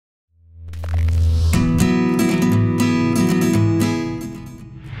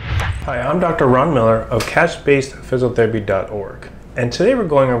Hi, I'm Dr. Ron Miller of CashBasedPhysiotherapy.org, and today we're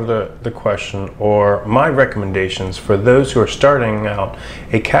going over the question or my recommendations for those who are starting out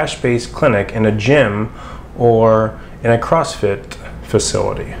a cash-based clinic in a gym or in a CrossFit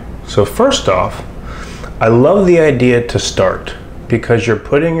facility. So first off, I love the idea to start because you're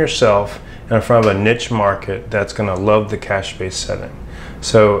putting yourself in front of a niche market that's going to love the cash-based setting.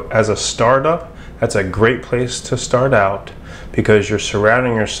 So as a startup, that's a great place to start out because you're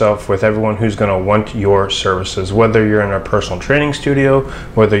surrounding yourself with everyone who's going to want your services, whether you're in a personal training studio,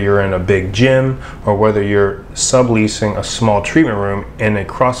 whether you're in a big gym, or whether you're subleasing a small treatment room in a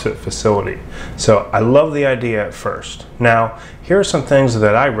CrossFit facility. So I love the idea at first. Now, here are some things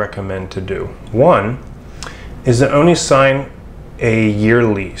that I recommend to do. One is to only sign a year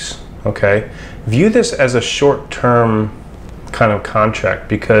lease, okay? View this as a short-term kind of contract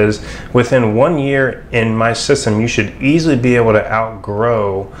because within 1 year in my system you should easily be able to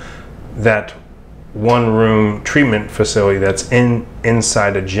outgrow that one room treatment facility that's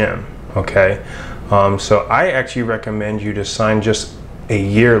inside a gym, okay? So I actually recommend you to sign just a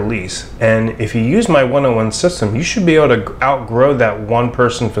year lease, and if you use my one-on-one system you should be able to outgrow that one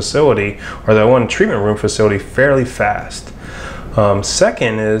person facility or that one treatment room facility fairly fast.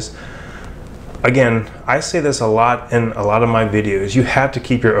 Second is, again, I say this a lot in a lot of my videos, you have to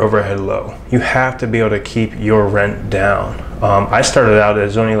keep your overhead low. You have to be able to keep your rent down. I started out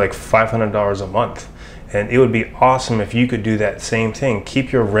as only like $500 a month, and it would be awesome if you could do that same thing.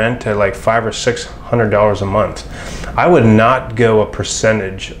 Keep your rent at like $500 or $600 a month. I would not go a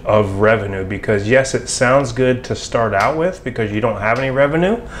percentage of revenue because yes, it sounds good to start out with because you don't have any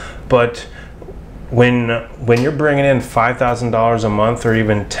revenue, but when you're bringing in $5,000 a month or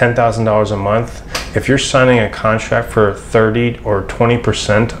even $10,000 a month, if you're signing a contract for 30 or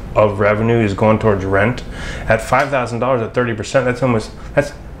 20% of revenue is going towards rent, at $5,000 at 30%, that's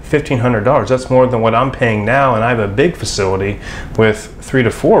 $1,500. That's more than what I'm paying now, and I have a big facility with 3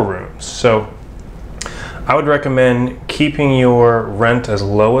 to 4 rooms. So I would recommend keeping your rent as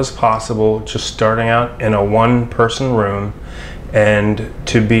low as possible, just starting out in a one-person room, and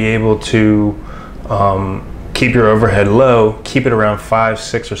to be able to keep your overhead low, keep it around $500,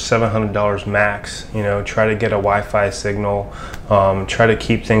 $600, or $700 max. You know, try to get a Wi-Fi signal, try to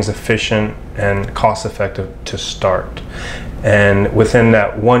keep things efficient and cost-effective to start. And within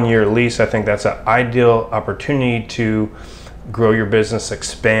that 1 year lease, I think that's an ideal opportunity to grow your business,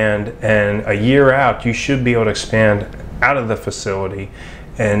 expand, and a year out, you should be able to expand out of the facility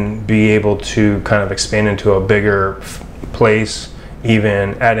and be able to kind of expand into a bigger place,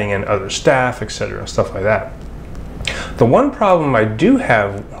 even adding in other staff, etc., stuff like that. The one problem I do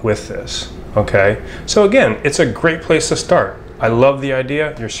have with this, okay, so again, it's a great place to start. I love the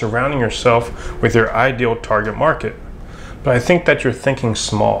idea. You're surrounding yourself with your ideal target market, but I think that you're thinking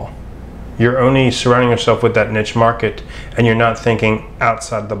small. You're only surrounding yourself with that niche market and you're not thinking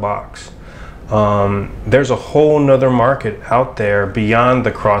outside the box. There's a whole nother market out there beyond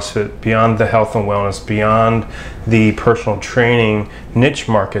the CrossFit, beyond the health and wellness, beyond the personal training niche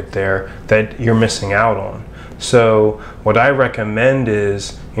market there that you're missing out on. So what I recommend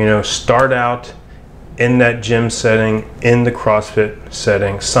is, you know, start out in that gym setting, in the CrossFit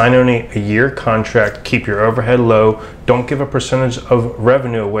setting, sign only a year contract, keep your overhead low, don't give a percentage of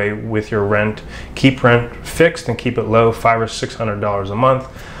revenue away with your rent, keep rent fixed and keep it low, $500 or $600 a month.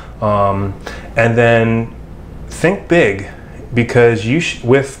 And then think big, because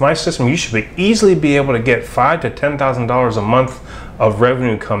with my system you should easily be able to get $5,000 to $10,000 a month of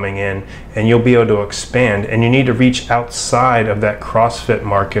revenue coming in, and you'll be able to expand. And you need to reach outside of that CrossFit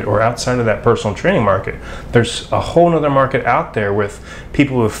market or outside of that personal training market. There's a whole nother market out there with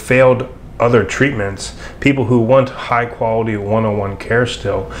people who have failed other treatments, people who want high quality one-on-one care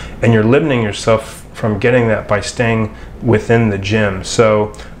still, and you're limiting yourself from getting that by staying within the gym.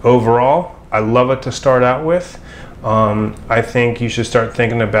 So overall, I love it to start out with. I think you should start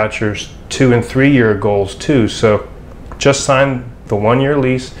thinking about your 2 and 3 year goals too. So just sign the 1 year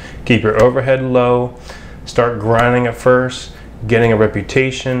lease, keep your overhead low, start grinding at first, getting a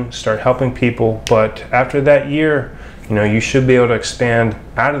reputation, start helping people. But after that year, you know, you should be able to expand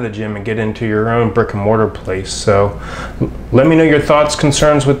out of the gym and get into your own brick and mortar place. So let me know your thoughts,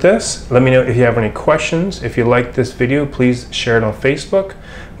 concerns with this. Let me know if you have any questions. If you like this video, please share it on Facebook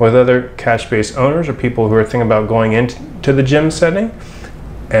with other cash-based owners or people who are thinking about going into the gym setting.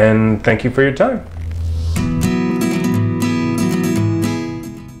 And thank you for your time.